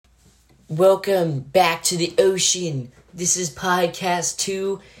Welcome back to the ocean. This is podcast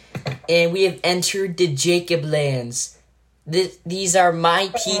 2, and we have entered the Jacob lands. These are my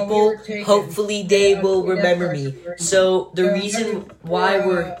people. Hopefully they will remember me. So the reason why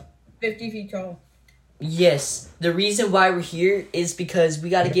we're 50 feet tall. Yes, the reason why we're here is because we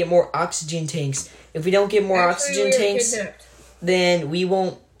got to get more oxygen tanks. If we don't get more oxygen tanks, then we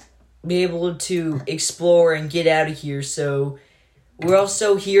won't be able to explore and get out of here. So we're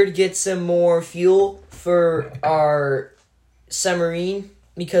also here to get some more fuel for our submarine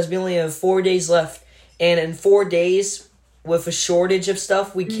because we only have 4 days left. And in 4 days, with a shortage of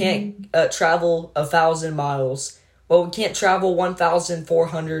stuff, we can't travel 1,000 miles. Well, we can't travel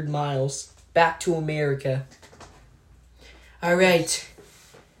 1,400 miles back to America. All right.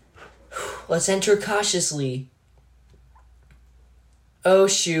 Let's enter cautiously. Oh,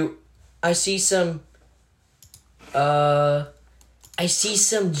 shoot. I see some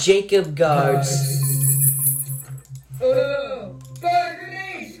Jacob guards. Oh, fire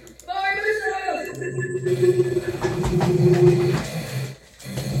grenades! Fire missiles!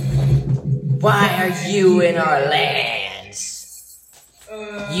 Why are you in our lands?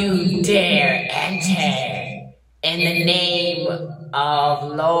 You dare enter in the name of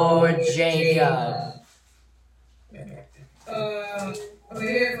Lord Jacob. We're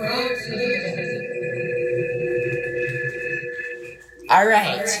here for oxygen. All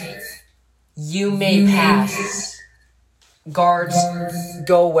right. You may pass. Guards,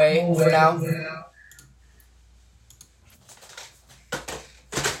 go away for now.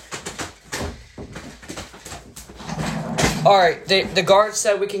 All right, the guard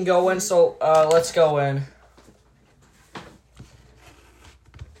said we can go in, so let's go in.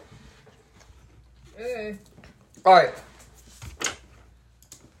 All right,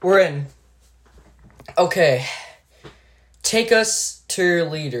 we're in. Okay, take us to your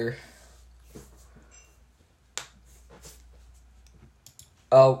leader.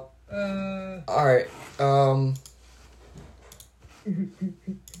 Oh. All right.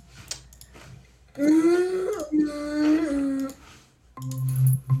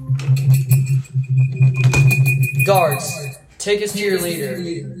 Guards, take us to your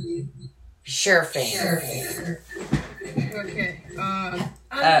leader. Sure thing. Okay.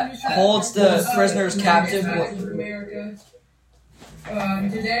 Holds the prisoners captive. America.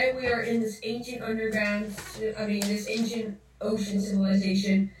 Today we are in this ancient this ancient ocean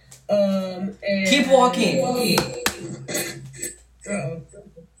civilization. And Keep walking.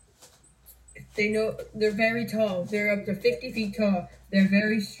 They know they're very tall. They're up to 50 feet tall. They're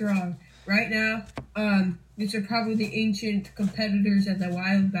very strong. Right now, these are probably the ancient competitors of the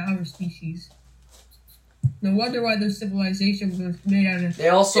wild boar species. No wonder why this civilization was made out of. They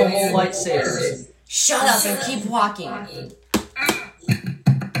also hold lightsabers. Shut up and keep walking.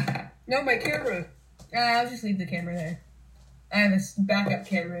 No, my camera. I'll just leave the camera there. I have a backup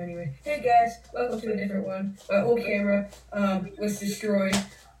camera anyway. Hey guys, welcome to a different one. My old camera was destroyed.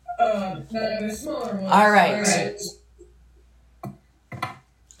 But I have a smaller one. All right.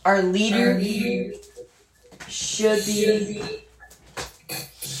 Our leader should be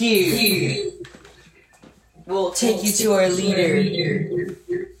here. We'll take you to our leader.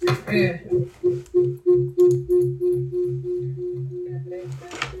 Yeah.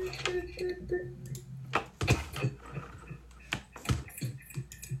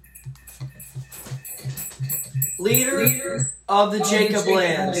 Leader of the Jacob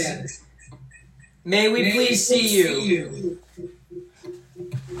lands. May we please see you?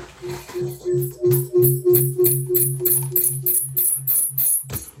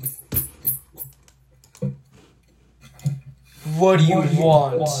 What do you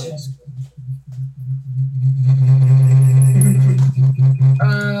want?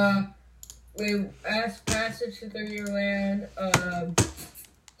 We asked passage through your land,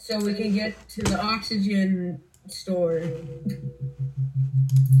 so we can get to the oxygen store.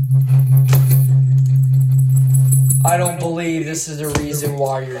 I don't believe this is the reason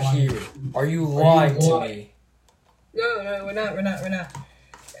why you're here. Are you lying to me? No, we're not.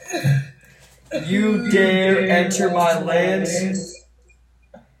 You dare enter my lands? Is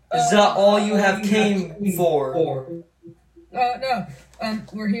that all you have came for? No.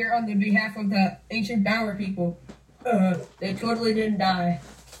 We're here on the behalf of the ancient Bower people. They totally didn't die.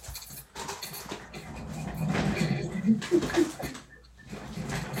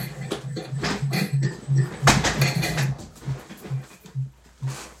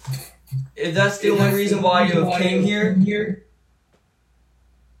 If that's the only reason why you came here,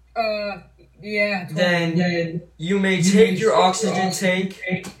 yeah. Then you may take your oxygen tank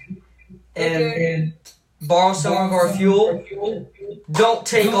and borrow some of our fuel. Don't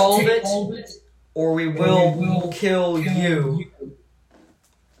take all of it, or we will kill you.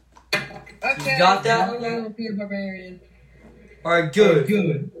 Okay. You got that? Alright,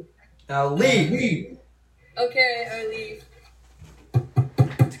 good. Now leave. Okay, I leave.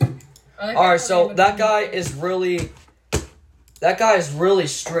 Alright, so that guy is really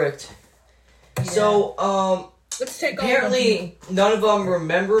strict. Yeah. So, let's take apparently none of them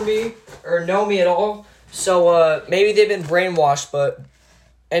remember me or know me at all. So, maybe they've been brainwashed, but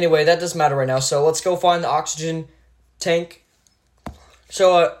anyway, that doesn't matter right now. So, let's go find the oxygen tank.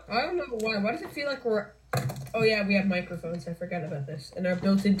 So, I don't know why. Why does it feel like we're... Oh, yeah, we have microphones. I forgot about this. And they're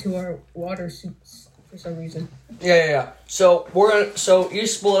built into our water suits for some reason. Yeah. So, you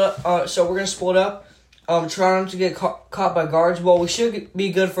split up. So, we're gonna split up. Try not to get caught by guards. Well, we should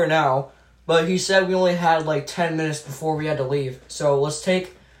be good for now. But he said we only had like 10 minutes before we had to leave. So, let's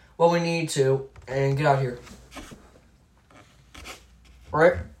take what we need to and get out of here.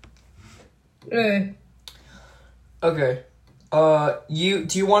 Right? Okay.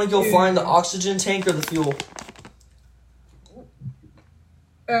 Do you want to go find the oxygen tank or the fuel?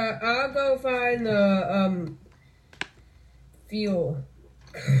 I'll go find the, fuel.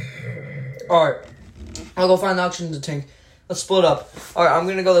 Alright. I'll go find the oxygen tank. Let's split up. Alright, I'm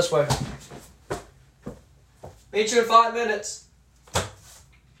gonna go this way. Meet you in 5 minutes.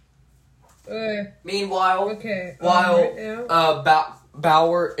 Meanwhile, okay. While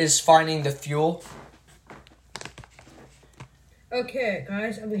Bauer is finding the fuel. Okay,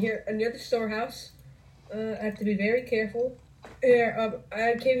 guys, I'm here near the storehouse. I have to be very careful. Here,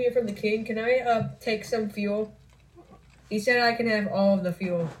 I came here from the king. Can I take some fuel? He said I can have all of the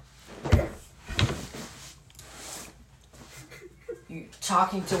fuel. You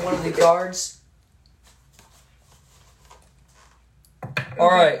talking to one of the guards? All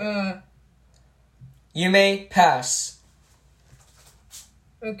right. You may pass.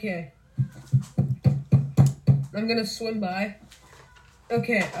 Okay. I'm gonna swim by.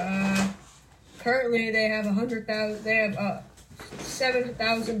 Okay. Currently they have 100,000. They have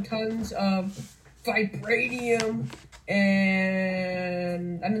 7,000 tons of vibranium,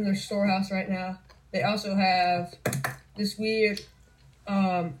 and I'm in their storehouse right now. They also have this weird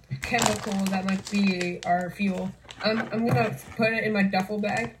chemical that might be our fuel. I'm gonna put it in my duffel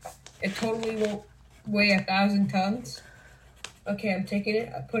bag. It totally won't weigh 1,000 tons. Okay, I'm taking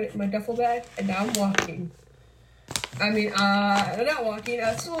it. I put it in my duffel bag, and now I'm walking. Not walking.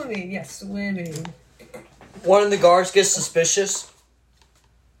 Swimming. Yes, swimming. One of the guards gets suspicious.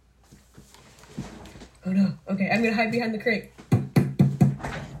 Oh no. Okay, I'm gonna hide behind the crate.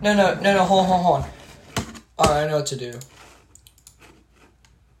 No. Hold on. Alright, I know what to do.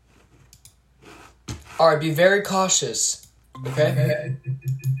 Alright, be very cautious. Okay?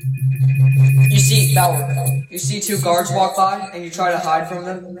 You see two guards walk by and you try to hide from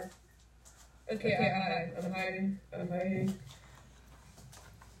them? Okay, I'm hiding.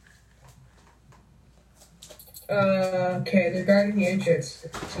 Okay, they're guarding the entrance.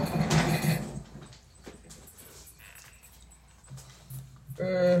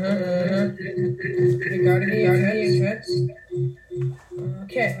 They're guarding the entrance.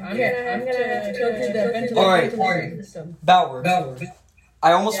 Okay, I'm gonna go through the ventilation system. Bauer.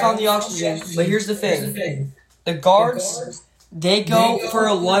 I almost found the oxygen, but here's the thing. The guards, they go for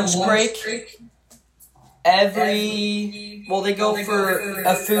a lunch break they go for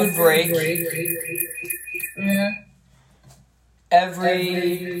a food break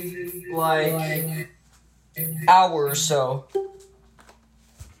every, hour or so.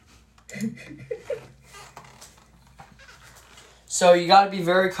 So you gotta be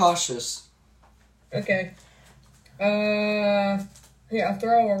very cautious. Okay. Here, I'll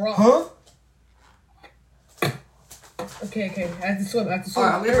throw a rock. Huh? Okay. I have to swim. Alright,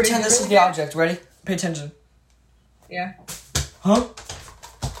 I'm gonna pretend this is the object. Ready? Pay attention. Yeah. Huh?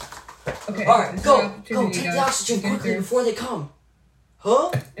 Okay. Alright, go. Take the oxygen quickly before they come.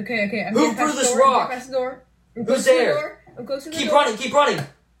 Huh? Okay. Who threw this rock? Who's there? I'm close to the door. Keep running.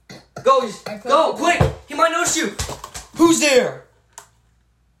 Go, quick! He might notice you. Who's there?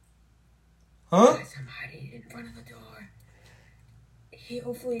 Huh? There's somebody in front of the door.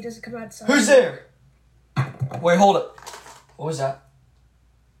 Hopefully he doesn't come outside. Who's there? Wait, hold it. What was that?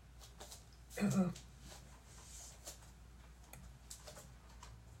 Uh-oh.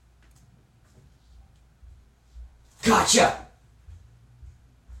 Gotcha!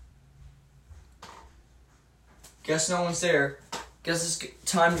 Guess no one's there. Guess it's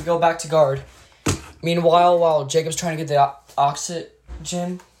time to go back to guard. Meanwhile, while Jacob's trying to get the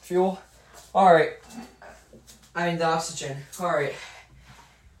oxygen fuel. Alright. The oxygen. Alright.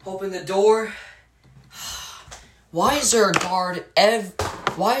 Open the door. Why is there a guard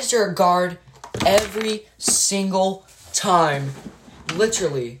every single time?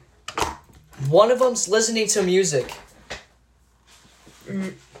 Literally. One of them's listening to music.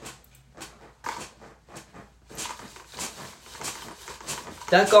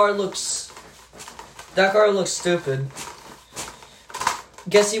 That guard looks stupid.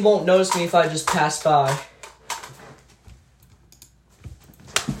 Guess he won't notice me if I just pass by.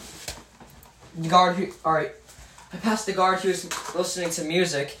 Alright. I passed the guard who was listening to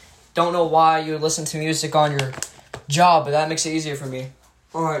music. Don't know why you would listen to music on your job, but that makes it easier for me.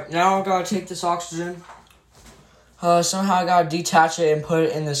 Alright, now I gotta take this oxygen. Somehow I gotta detach it and put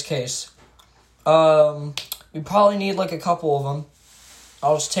it in this case. We probably need like a couple of them.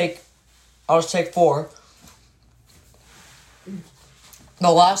 I'll just take 4.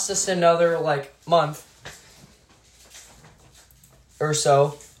 They'll last us another like month or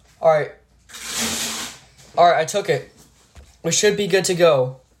so. Alright, I took it. We should be good to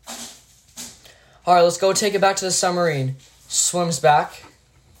go. Alright, let's go take it back to the submarine. Swims back.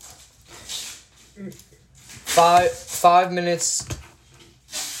 5 minutes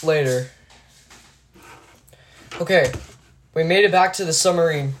later. Okay, we made it back to the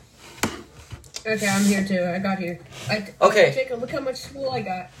submarine. Okay, I'm here too. I got here. Okay. Jacob, look how much fuel I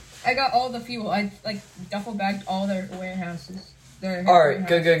got. I got all the fuel. I duffel bagged all their warehouses. Alright,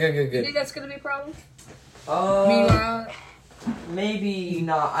 good. You think that's gonna be a problem? Meanwhile, maybe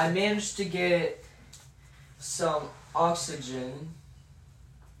not. I managed to get some oxygen.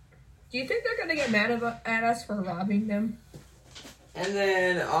 Do you think they're gonna get mad at us for robbing them? And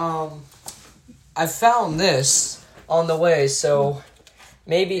then, I found this on the way, so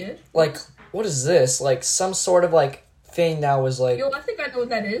maybe, like, what is this? Like, some sort of, like, thing that was, like... Yo, I think I know what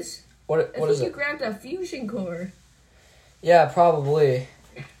that is. What is it? I think you grabbed a fusion core. Yeah, probably.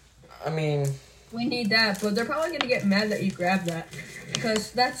 I mean... We need that, but they're probably gonna get mad that you grabbed that.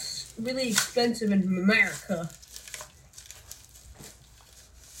 Because that's really expensive in America.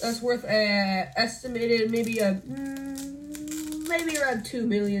 That's worth estimated maybe around $2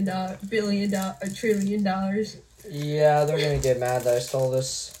 trillion. Yeah, they're gonna get mad that I stole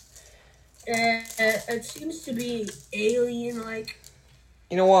this. It seems to be alien-like.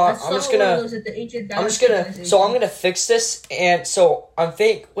 You know what? I'm just gonna fix this, and so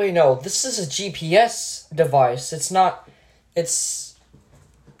wait, no, this is a GPS device. It's not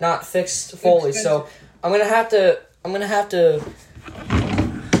fixed fully, so I'm gonna have to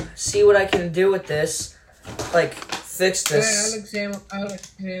see what I can do with this, like fix this. I'll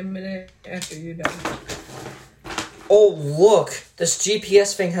examine it after you're done. Oh, look, this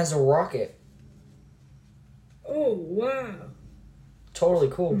GPS thing has a rocket. Oh, wow. Totally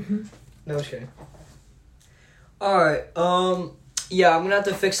cool. Mm-hmm. No, just kidding. Alright, yeah, I'm gonna have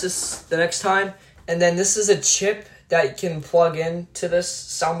to fix this the next time. And then this is a chip that you can plug into this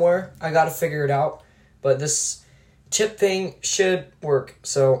somewhere. I gotta figure it out. But this chip thing should work.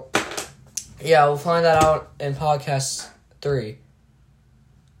 So, yeah, we'll find that out in podcast 3.